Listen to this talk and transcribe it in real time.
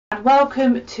and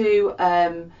welcome to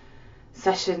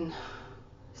session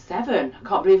 7. I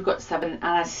can't believe we've got 7 and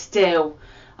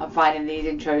I'm finding these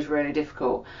intros really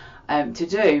difficult to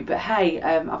do, but hey,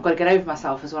 I've got to get over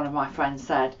myself, as one of my friends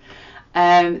said.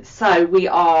 So we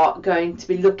are going to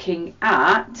be looking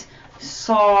at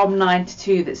Psalm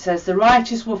 92 that says, "The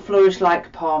righteous will flourish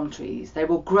like palm trees, they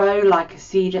will grow like a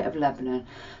cedar of Lebanon,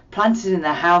 planted in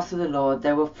the house of the Lord,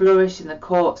 they will flourish in the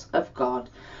courts of God.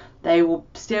 They will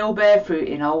still bear fruit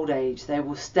in old age. They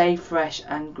will stay fresh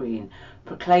and green,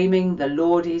 proclaiming the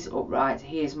Lord is upright.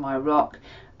 He is my rock,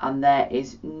 and there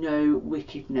is no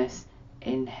wickedness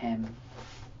in him."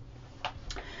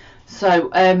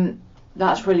 So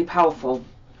that's really powerful,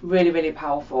 really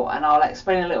powerful, and I'll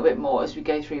explain a little bit more as we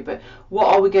go through. But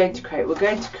what are we going to create? We're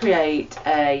going to create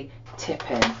a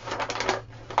tip-in.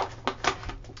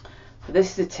 So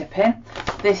this is a tip-in.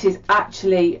 This is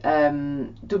actually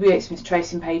W.H. Smith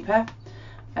tracing paper,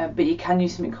 but you can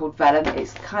use something called vellum.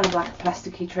 It's kind of like a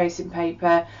plasticky tracing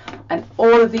paper, and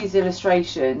all of these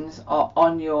illustrations are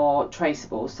on your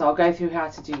traceables. So I'll go through how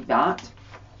to do that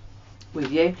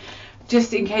with you.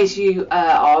 Just in case you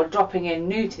are dropping in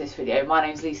new to this video, my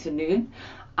name is Lisa Noon,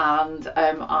 and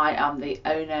I am the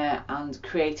owner and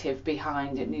creative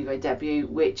behind Nouveau Debut,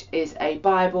 which is a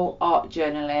Bible, art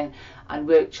journaling and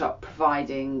workshop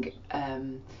providing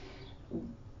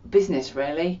business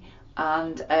really.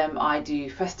 And I do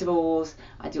festivals,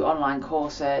 I do online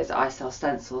courses, I sell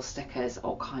stencils, stickers,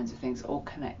 all kinds of things, all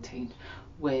connecting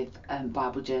with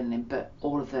Bible journaling, but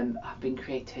all of them have been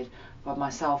created by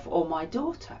myself or my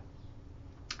daughter.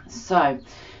 So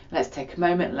let's take a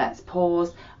moment, let's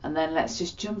pause, and then let's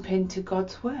just jump into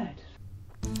God's Word.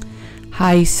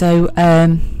 Hi, so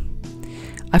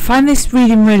I find this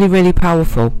reading really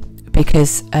powerful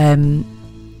because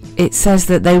it says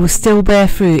that they will still bear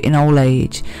fruit in old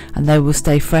age, and they will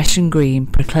stay fresh and green,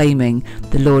 proclaiming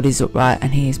the Lord is upright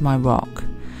and he is my rock.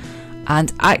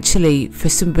 And actually, for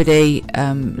somebody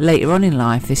later on in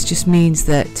life, this just means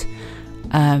that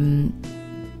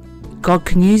God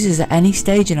can use us at any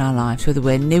stage in our lives, whether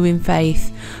we're new in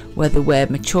faith, whether we're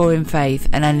mature in faith,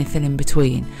 and anything in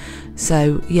between.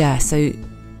 So yeah, so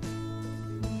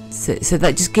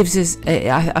that just gives us,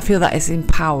 I feel that is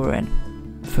empowering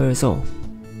for us all.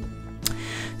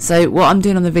 So what I'm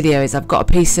doing on the video is I've got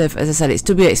a piece of, as I said, it's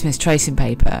W.H. Smith tracing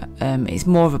paper. It's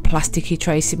more of a plasticky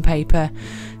tracing paper.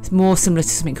 It's more similar to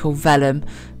something called vellum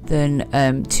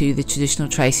than to the traditional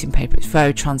tracing paper. It's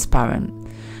very transparent.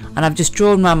 And I've just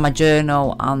drawn around my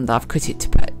journal, and I've cut it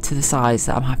to the size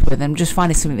that I'm happy with. I'm just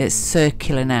finding something that's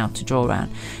circular now to draw around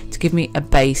to give me a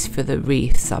base for the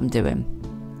wreaths that I'm doing.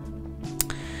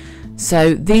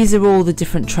 So these are all the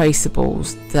different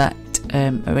traceables that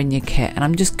are in your kit, and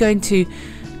I'm just going to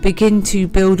begin to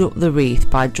build up the wreath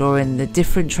by drawing the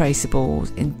different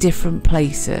traceables in different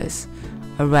places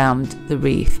around the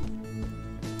wreath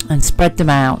and spread them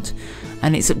out,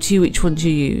 and it's up to you which ones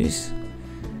you use.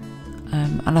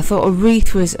 And I thought a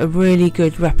wreath was a really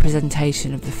good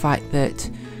representation of the fact that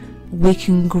we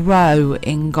can grow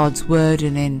in God's word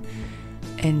and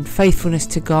in faithfulness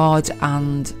to God,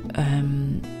 and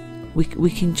we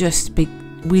can just be,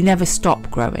 we never stop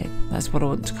growing. That's what I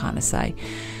want to kind of say.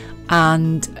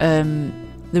 And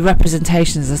the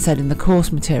representation, as I said in the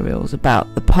course materials,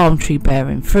 about the palm tree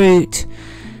bearing fruit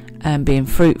and being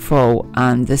fruitful,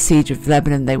 and the cedar of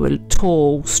Lebanon, they were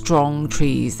tall, strong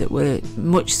trees that were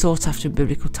much sought after in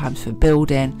biblical times for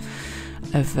building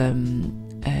of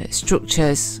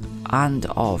structures and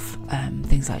of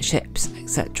things like ships,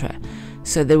 etc.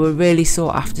 So they were really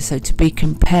sought after. So to be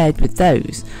compared with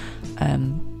those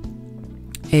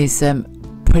is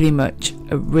pretty much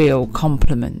a real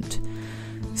compliment.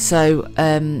 So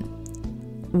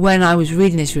when I was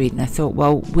reading this reading, I thought,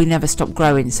 well, we never stop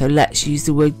growing, so let's use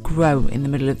the word grow in the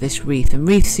middle of this wreath. And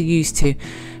wreaths are used to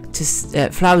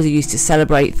flowers are used to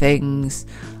celebrate things.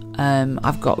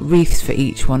 I've got wreaths for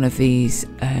each one of these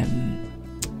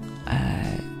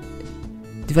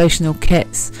devotional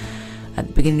kits at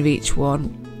the beginning of each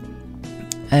one.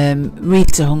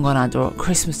 Wreaths are hung on our door at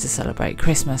Christmas to celebrate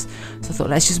Christmas. So I thought,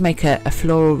 let's just make a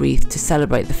floral wreath to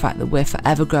celebrate the fact that we're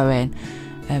forever growing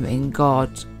in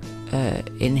God,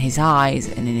 in his eyes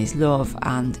and in his love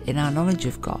and in our knowledge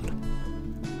of God.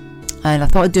 And I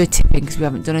thought I'd do a tip-in because we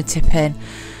haven't done a tip-in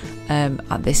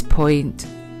at this point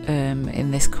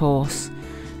in this course.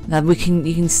 Now you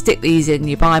can stick these in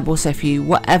your Bible, so if you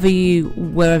wherever you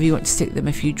want to stick them,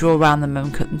 if you draw around them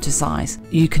and cut them to size,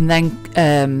 you can then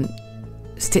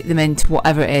stick them into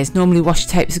whatever it is. Normally washi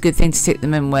tape is a good thing to stick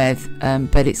them in with,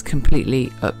 but it's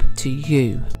completely up to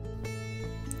you.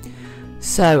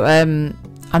 So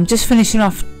I'm just finishing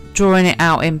off drawing it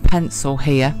out in pencil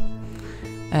here,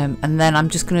 and then I'm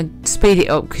just going to speed it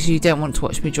up because you don't want to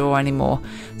watch me draw anymore.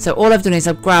 So all I've done is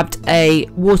I've grabbed a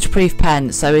waterproof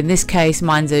pen. So in this case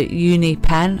mine's a uni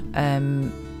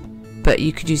pen, but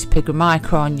you could use a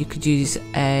Pigmamicron, you could use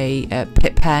a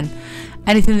Pip pen,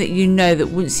 anything that you know that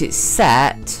once it's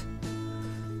set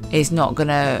is not going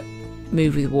to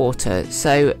move with water.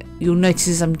 So you'll notice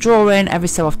as I'm drawing, every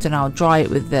so often I'll dry it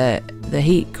with the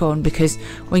heat gun, because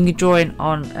when you're drawing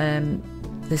on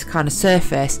this kind of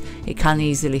surface it can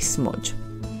easily smudge.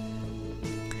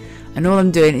 And all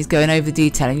I'm doing is going over the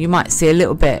detailing. You might see a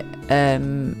little bit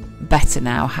better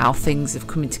now how things have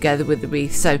come together with the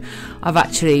wreath. So I've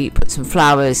actually put some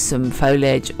flowers, some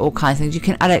foliage, all kinds of things. You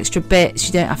can add extra bits,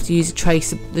 you don't have to use the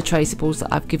traceables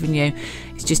that I've given you.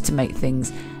 It's just to make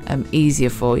things easier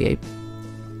for you.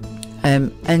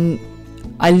 And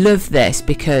I love this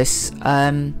because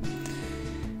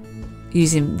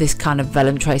using this kind of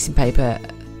vellum tracing paper,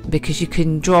 because you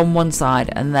can draw on one side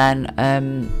and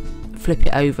then flip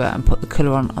it over and put the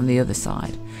colour on the other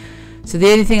side. So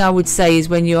the only thing I would say is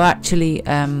when you're actually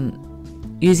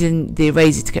using the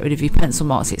eraser to get rid of your pencil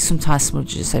marks, it sometimes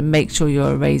smudges, so make sure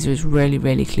your eraser is really,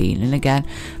 really clean. And again,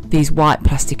 these white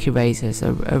plastic erasers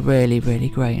are really, really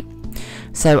great.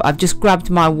 So I've just grabbed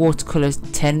my watercolours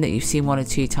tin that you've seen 1 or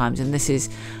 2 times, and this is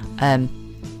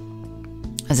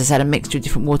as I said, a mixture of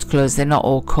different watercolours. They're not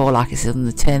all core like it says on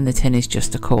the tin is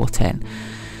just a core tin.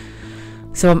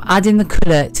 So I'm adding the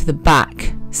colour to the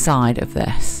back side of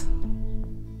this,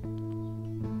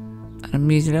 and I'm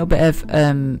using a little bit of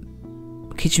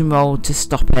kitchen roll to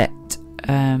stop it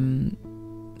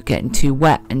getting too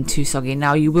wet and too soggy.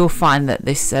 Now you will find that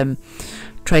this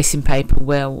tracing paper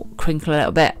will crinkle a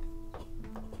little bit,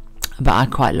 but I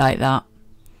quite like that.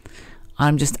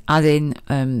 I'm just adding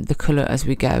the colour as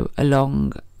we go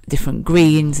along, different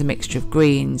greens, a mixture of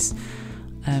greens,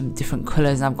 different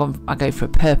colours. I go for a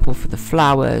purple for the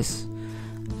flowers,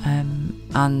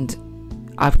 and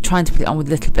I'm trying to put it on with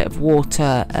a little bit of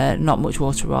water, not much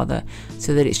water rather,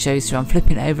 so that it shows through. I'm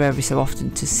flipping it over every so often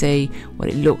to see what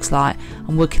it looks like.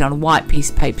 I'm working on a white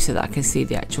piece of paper so that I can see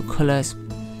the actual colours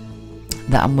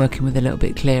that I'm working with a little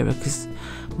bit clearer, because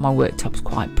my worktop's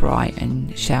quite bright and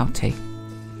shouty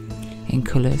in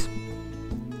colours.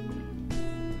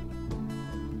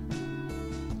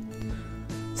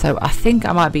 So I think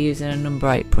I might be using a number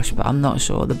 8 brush, but I'm not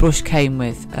sure. The brush came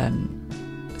with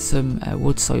some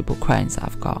wood soluble crayons that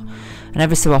I've got, and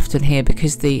every so often here,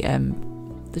 because the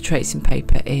tracing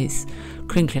paper is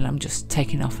crinkling, I'm just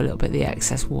taking off a little bit of the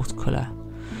excess watercolour.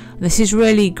 And this is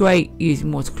really great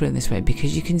using watercolour in this way,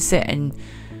 because you can sit and,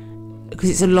 because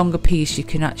it's a longer piece, you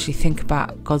can actually think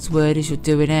about God's word as you're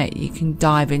doing it. You can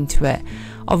dive into it.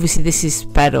 Obviously this is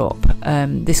sped up.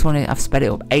 This one I've sped it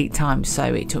up 8 times, so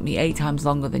it took me 8 times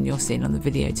longer than you're seeing on the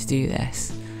video to do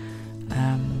this.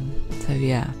 So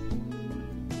yeah.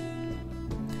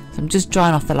 So I'm just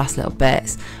drying off the last little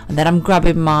bits, and then I'm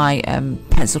grabbing my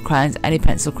pencil crayons. Any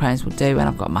pencil crayons will do, and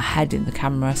I've got my head in the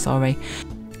camera, sorry.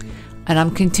 And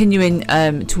I'm continuing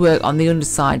to work on the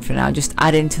underside for now, just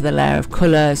adding to the layer of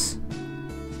colours,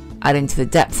 adding to the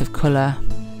depth of colour,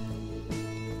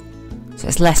 so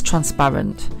it's less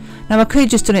transparent. Now I could have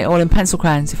just done it all in pencil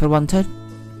crayons if I wanted.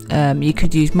 You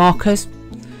could use markers,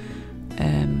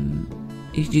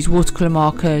 you could use watercolour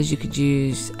markers, you could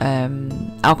use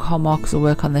alcohol markers will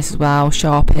work on this as well,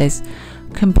 Sharpies,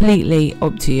 completely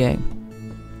up to you.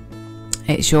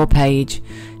 It's your page,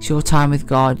 it's your time with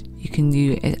God. You can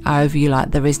do it however you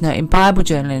like. There is no, in Bible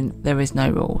journaling, there is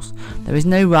no rules. There is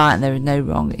no right and there is no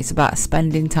wrong. It's about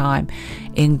spending time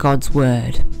in God's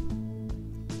word.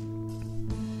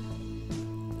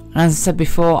 And as I said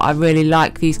before, I really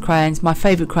like these crayons. My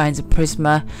favourite crayons are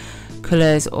Prisma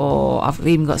colours, or I've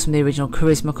even got some of the original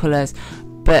Charisma colours,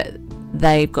 but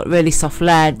they've got really soft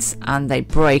leads and they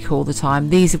break all the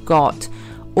time. These have got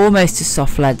almost as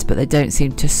soft leads, but they don't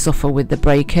seem to suffer with the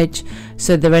breakage,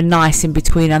 so they're a nice in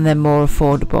between and they're more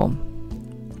affordable.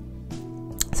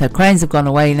 So crayons have gone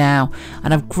away now,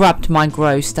 and I've grabbed my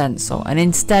Grow stencil, and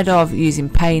instead of using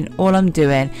paint, all I'm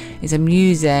doing is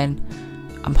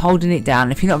I'm holding it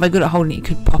down. If you're not very good at holding it, you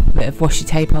could pop a bit of washi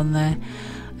tape on there.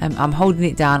 I'm holding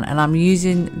it down and I'm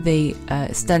using the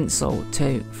stencil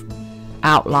to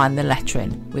outline the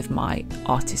lettering with my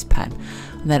artist pen.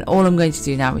 And then all I'm going to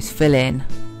do now is fill in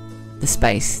the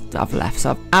space that I've left.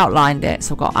 So I've outlined it,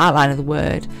 so I've got outline of the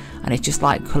word, and it's just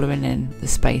like colouring in the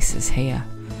spaces here.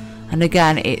 And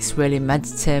again, it's really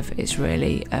meditative, it's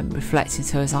really reflecting.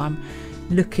 So as I'm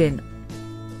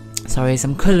as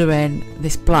I'm colouring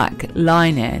this black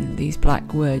line in, these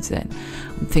black words in,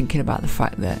 I'm thinking about the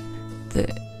fact that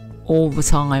all the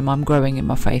time I'm growing in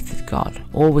my faith with God,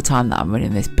 all the time that I'm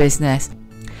running this business,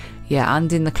 yeah,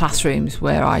 and in the classrooms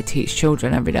where I teach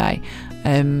children every day,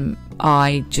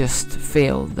 I just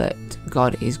feel that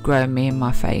God is growing me in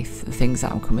my faith, the things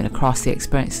that I'm coming across, the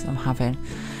experiences I'm having,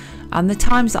 and the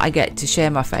times that I get to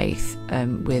share my faith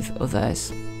with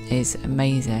others is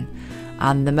amazing.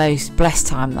 And the most blessed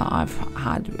time that I've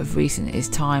had of recent is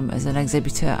time as an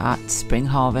exhibitor at Spring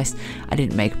Harvest. I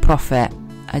didn't make a profit,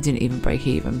 I didn't even break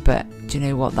even, but do you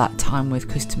know what, that time with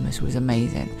customers was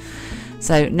amazing.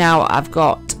 So now I've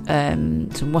got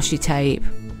some washi tape,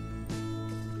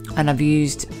 and I've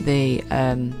used the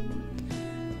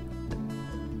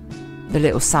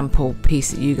little sample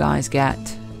piece that you guys get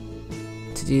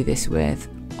to do this with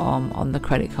on the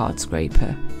credit card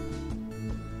scraper,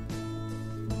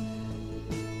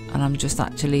 and I'm just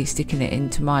actually sticking it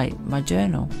into my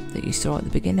journal that you saw at the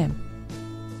beginning.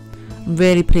 I'm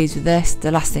really pleased with this.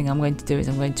 The last thing I'm going to do is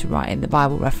I'm going to write in the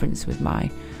Bible reference with my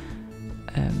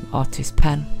artist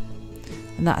pen,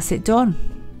 and that's it done.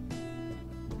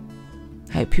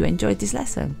 Hope you enjoyed this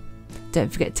lesson.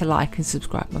 Don't forget to like and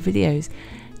subscribe to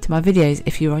my videos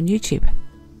if you're on YouTube.